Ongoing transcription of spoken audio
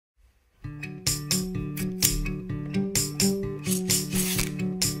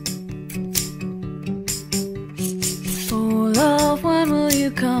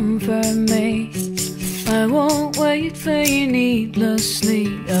comfort me. I won't wait for you needlessly.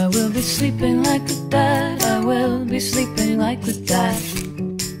 I will be sleeping like the dead. I will be sleeping like the dead.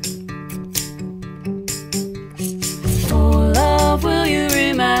 Oh love, will you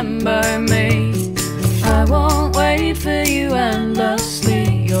remember me? I won't wait for you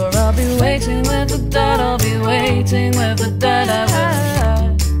endlessly. Or I'll be waiting with the dead. I'll be waiting with the dead. I will.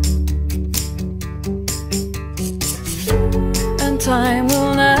 And time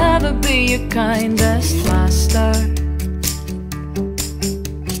will never be your kindest master.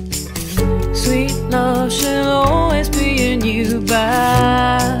 Sweet love should always be your new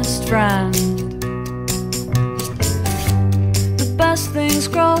best friend. The best things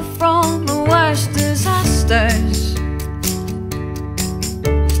grow from the worst disasters.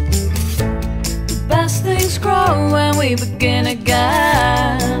 The best things grow when we begin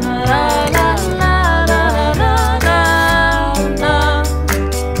again. La, la, la, la, la, la, la.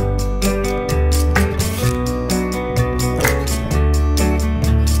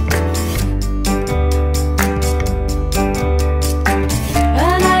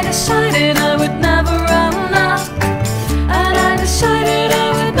 And I decided I would never run out. And I decided I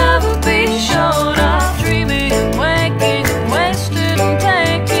would never be shown up. Dreaming and waking and wasted and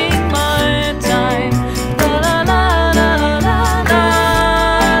taking my time. La la la la la la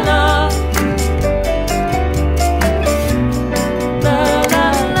la. La la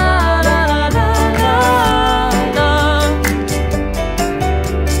la la la la.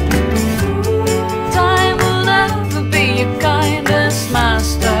 Time will never be your kindest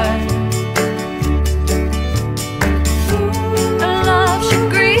master. And love should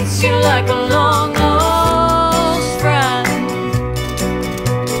greet you like a long lost friend.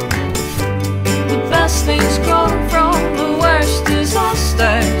 The best things grow from the worst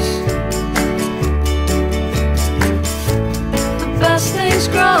disasters. The best things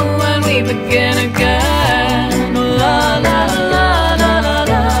grow when we begin again. La la la la la la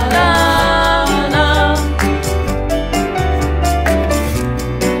la.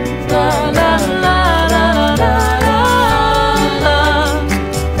 La la la la la la.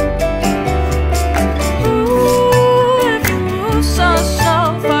 Ooh, if you move so slow,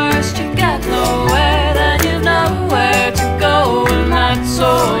 first you get nowhere, then you know where to go, and that's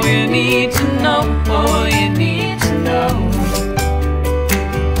all you need to know. All you need to know.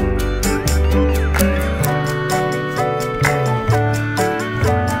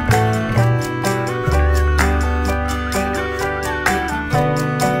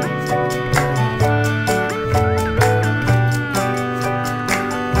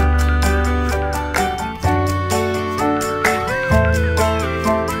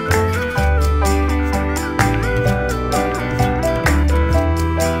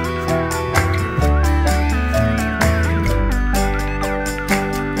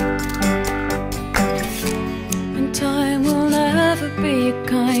 And time will never be your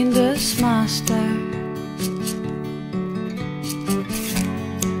kindest master.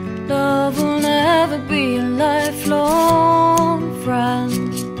 Love will never be a lifelong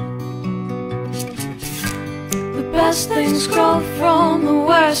friend. The best things grow from the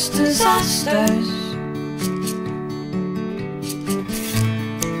worst disasters.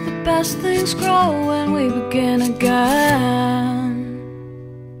 The best things grow when we begin again.